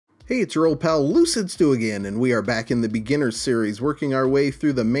Hey, it's your old pal Lucid Stu again, and we are back in the Beginners series, working our way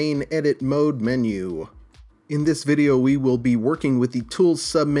through the main Edit Mode menu. In this video, we will be working with the Tools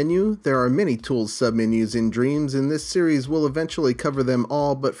submenu. There are many Tools submenus in Dreams. In this series, we'll eventually cover them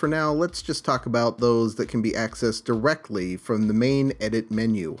all, but for now, let's just talk about those that can be accessed directly from the main Edit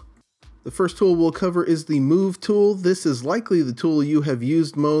menu. The first tool we'll cover is the Move tool. This is likely the tool you have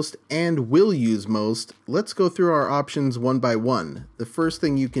used most and will use most. Let's go through our options one by one. The first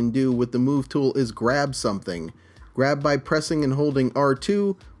thing you can do with the Move tool is grab something. Grab by pressing and holding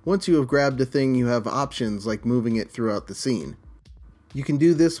R2. Once you have grabbed a thing, you have options like moving it throughout the scene. You can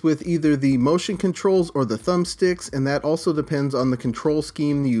do this with either the motion controls or the thumbsticks, and that also depends on the control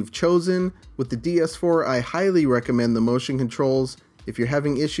scheme you've chosen. With the DS4, I highly recommend the motion controls. If you're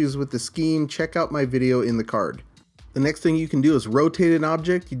having issues with the scheme, check out my video in the card. The next thing you can do is rotate an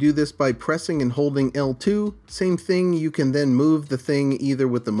object. You do this by pressing and holding L2. Same thing, you can then move the thing either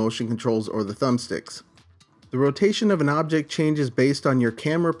with the motion controls or the thumbsticks. The rotation of an object changes based on your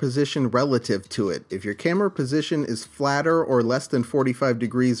camera position relative to it. If your camera position is flatter or less than 45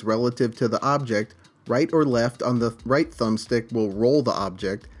 degrees relative to the object, right or left on the right thumbstick will roll the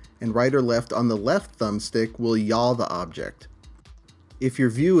object, and right or left on the left thumbstick will yaw the object. If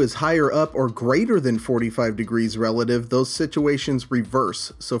your view is higher up or greater than 45 degrees relative, those situations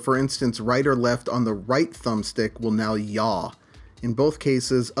reverse. So for instance, right or left on the right thumbstick will now yaw. In both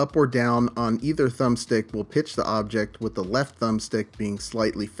cases, up or down on either thumbstick will pitch the object, with the left thumbstick being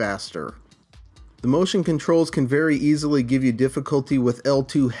slightly faster. The motion controls can very easily give you difficulty with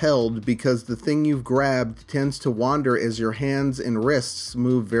L2 held because the thing you've grabbed tends to wander as your hands and wrists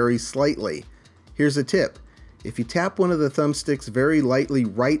move very slightly. Here's a tip. If you tap one of the thumbsticks very lightly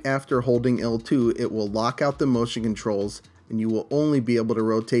right after holding L2, it will lock out the motion controls and you will only be able to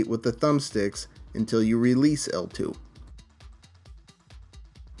rotate with the thumbsticks until you release L2.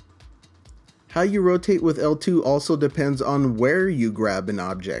 How you rotate with L2 also depends on where you grab an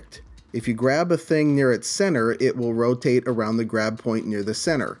object. If you grab a thing near its center, it will rotate around the grab point near the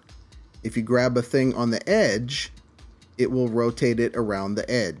center. If you grab a thing on the edge, it will rotate it around the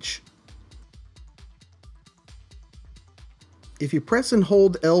edge. If you press and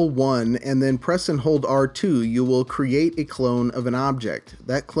hold L1 and then press and hold R2, you will create a clone of an object.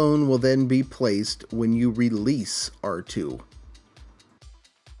 That clone will then be placed when you release R2.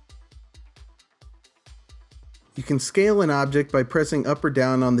 You can scale an object by pressing up or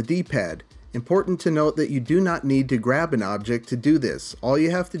down on the D-pad. Important to note that you do not need to grab an object to do this. All you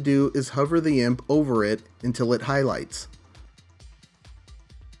have to do is hover the imp over it until it highlights.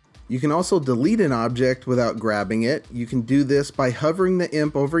 You can also delete an object without grabbing it. You can do this by hovering the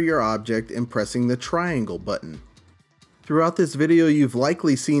imp over your object and pressing the triangle button. Throughout this video, you've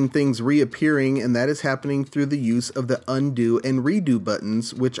likely seen things reappearing, and that is happening through the use of the undo and redo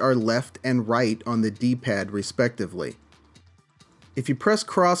buttons, which are left and right on the D-pad respectively. If you press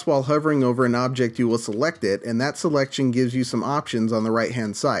cross while hovering over an object, you will select it, and that selection gives you some options on the right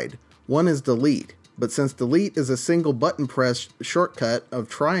hand side. One is delete. But since delete is a single button press shortcut of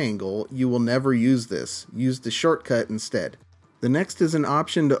triangle, you will never use this. Use the shortcut instead. The next is an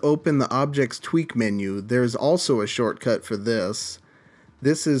option to open the object's tweak menu. There's also a shortcut for this.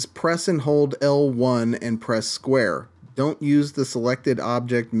 This is press and hold L1 and press square. Don't use the selected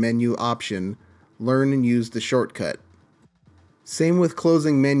object menu option. Learn and use the shortcut. Same with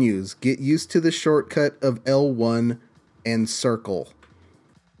closing menus. Get used to the shortcut of L1 and circle.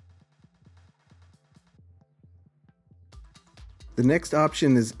 The next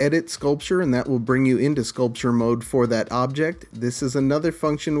option is Edit Sculpture, and that will bring you into sculpture mode for that object. This is another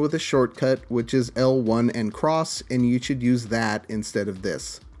function with a shortcut, which is L1 and cross, and you should use that instead of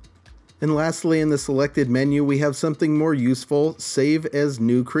this. And lastly, in the selected menu, we have something more useful, Save as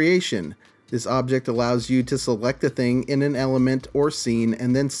New Creation. This object allows you to select a thing in an element or scene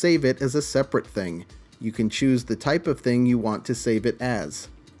and then save it as a separate thing. You can choose the type of thing you want to save it as.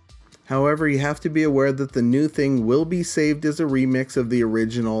 However, you have to be aware that the new thing will be saved as a remix of the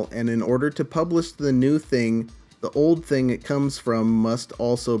original, and in order to publish the new thing, the old thing it comes from must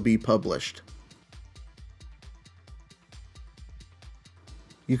also be published.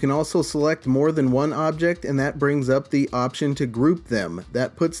 You can also select more than one object, and that brings up the option to group them.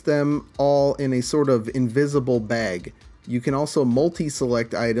 That puts them all in a sort of invisible bag. You can also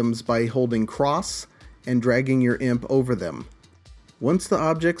multi-select items by holding cross and dragging your imp over them. Once the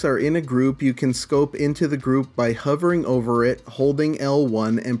objects are in a group, you can scope into the group by hovering over it, holding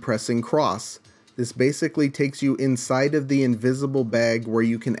L1 and pressing cross. This basically takes you inside of the invisible bag where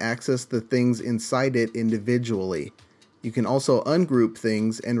you can access the things inside it individually. You can also ungroup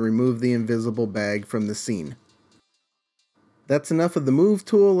things and remove the invisible bag from the scene. That's enough of the move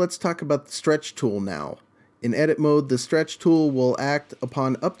tool. Let's talk about the stretch tool now. In edit mode, the stretch tool will act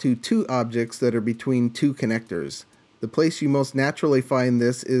upon up to 2 objects that are between 2 connectors. The place you most naturally find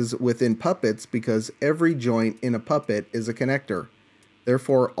this is within puppets because every joint in a puppet is a connector.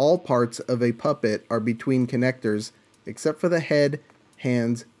 Therefore, all parts of a puppet are between connectors except for the head,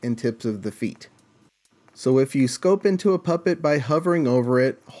 hands, and tips of the feet. So if you scope into a puppet by hovering over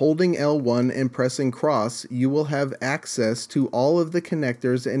it, holding L1 and pressing cross, you will have access to all of the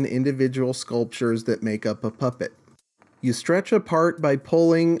connectors and individual sculptures that make up a puppet. You stretch a part by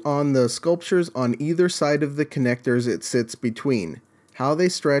pulling on the sculptures on either side of the connectors it sits between. How they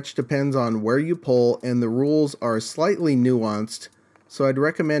stretch depends on where you pull, and the rules are slightly nuanced, so I'd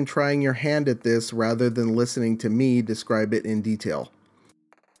recommend trying your hand at this rather than listening to me describe it in detail.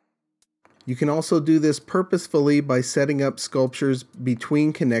 You can also do this purposefully by setting up sculptures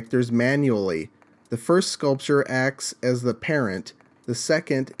between connectors manually. The first sculpture acts as the parent, the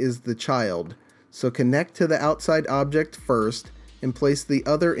second is the child. So connect to the outside object first and place the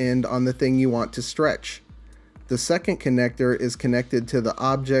other end on the thing you want to stretch. The second connector is connected to the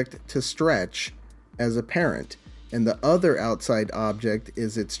object to stretch as a parent, and the other outside object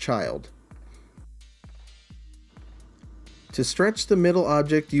is its child. To stretch the middle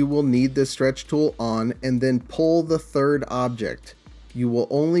object, you will need the stretch tool on and then pull the third object. You will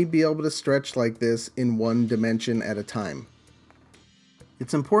only be able to stretch like this in one dimension at a time.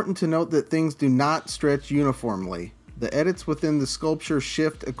 It's important to note that things do not stretch uniformly. The edits within the sculpture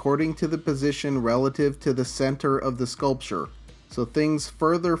shift according to the position relative to the center of the sculpture, so things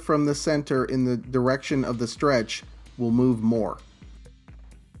further from the center in the direction of the stretch will move more.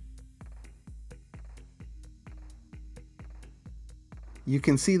 You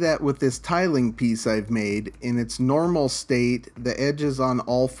can see that with this tiling piece I've made. In its normal state, the edges on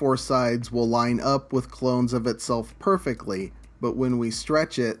all 4 sides will line up with clones of itself perfectly, but when we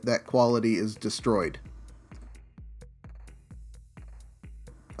stretch it, that quality is destroyed.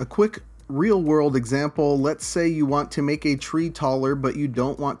 A quick real-world example, let's say you want to make a tree taller but you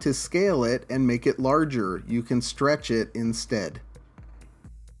don't want to scale it and make it larger. You can stretch it instead.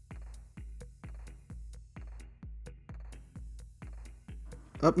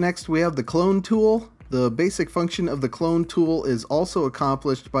 Up next we have the clone tool. The basic function of the clone tool is also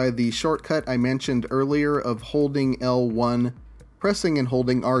accomplished by the shortcut I mentioned earlier of holding L1, pressing and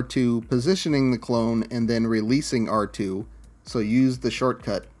holding R2, positioning the clone, and then releasing R2, so use the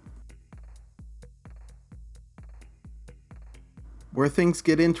shortcut. Where things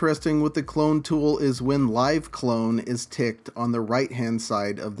get interesting with the clone tool is when live clone is ticked on the right hand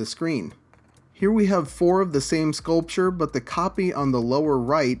side of the screen. Here we have 4 of the same sculpture, but the copy on the lower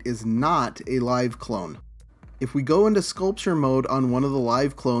right is not a live clone. If we go into sculpture mode on one of the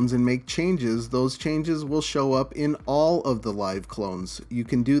live clones and make changes, those changes will show up in all of the live clones. You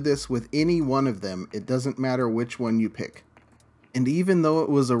can do this with any one of them. It doesn't matter which one you pick. And even though it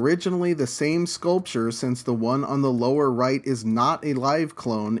was originally the same sculpture, since the one on the lower right is not a live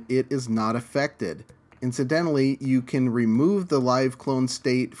clone, it is not affected. Incidentally, you can remove the live clone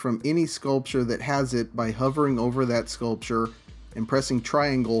state from any sculpture that has it by hovering over that sculpture and pressing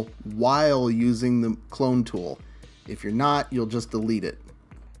triangle while using the clone tool. If you're not, you'll just delete it.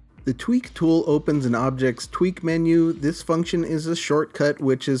 The tweak tool opens an object's tweak menu. This function is a shortcut,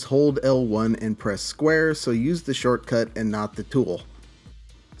 which is hold L1 and press square, so use the shortcut and not the tool.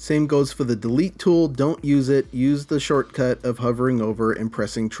 Same goes for the delete tool. Don't use it. Use the shortcut of hovering over and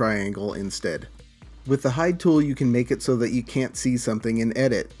pressing triangle instead. With the hide tool, you can make it so that you can't see something in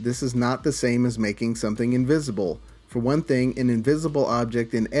edit. This is not the same as making something invisible. For one thing, an invisible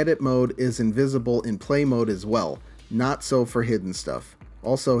object in edit mode is invisible in play mode as well. Not so for hidden stuff.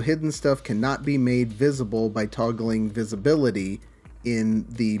 Also, hidden stuff cannot be made visible by toggling visibility in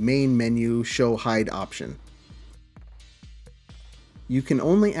the main menu show hide option. You can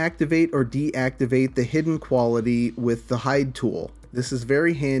only activate or deactivate the hidden quality with the hide tool. This is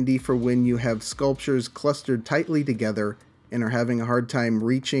very handy for when you have sculptures clustered tightly together and are having a hard time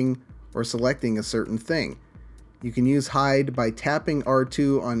reaching or selecting a certain thing. You can use hide by tapping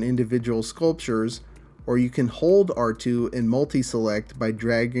R2 on individual sculptures, or you can hold R2 and multi-select by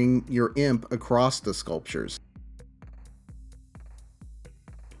dragging your imp across the sculptures.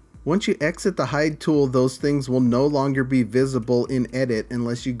 Once you exit the hide tool, those things will no longer be visible in edit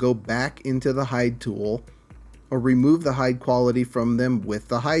unless you go back into the hide tool or remove the hide quality from them with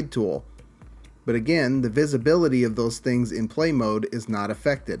the hide tool. But again, the visibility of those things in play mode is not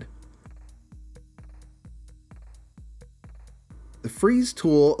affected. The freeze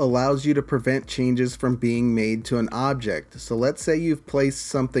tool allows you to prevent changes from being made to an object. So let's say you've placed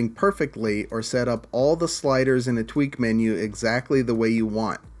something perfectly or set up all the sliders in a tweak menu exactly the way you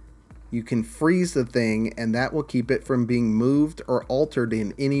want. You can freeze the thing and that will keep it from being moved or altered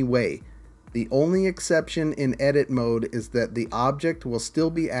in any way. The only exception in edit mode is that the object will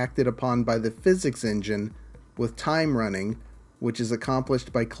still be acted upon by the physics engine with time running, which is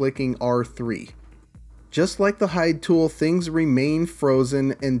accomplished by clicking R3. Just like the hide tool, things remain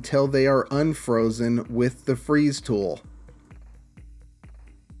frozen until they are unfrozen with the freeze tool.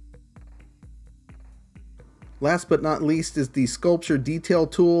 Last but not least is the sculpture detail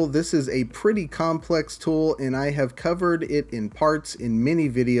tool. This is a pretty complex tool and I have covered it in parts in many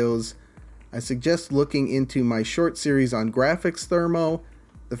videos. I suggest looking into my short series on graphics thermo.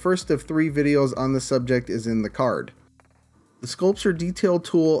 The first of 3 videos on the subject is in the card. The sculpture detail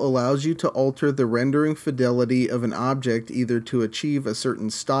tool allows you to alter the rendering fidelity of an object either to achieve a certain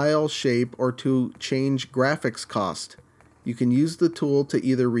style, shape, or to change graphics cost. You can use the tool to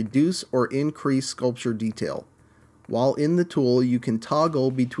either reduce or increase sculpture detail. While in the tool, you can toggle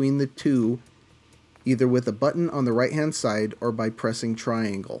between the two either with a button on the right hand side or by pressing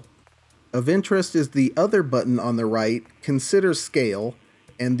triangle. Of interest is the other button on the right, Consider Scale,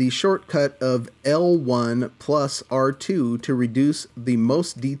 and the shortcut of L1 plus R2 to reduce the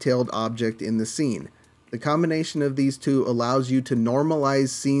most detailed object in the scene. The combination of these two allows you to normalize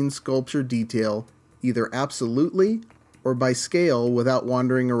scene sculpture detail either absolutely or by scale without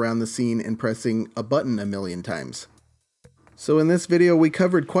wandering around the scene and pressing a button a million times. So in this video we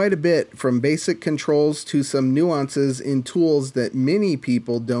covered quite a bit, from basic controls to some nuances in tools that many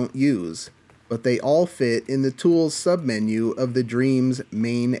people don't use, but they all fit in the Tools submenu of the Dreams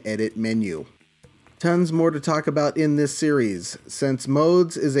main edit menu. Tons more to talk about in this series. Since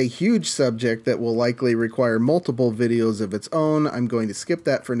modes is a huge subject that will likely require multiple videos of its own, I'm going to skip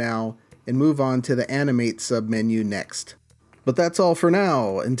that for now and move on to the Animate submenu next. But that's all for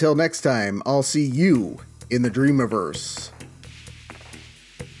now. Until next time, I'll see you in the Dreamiverse.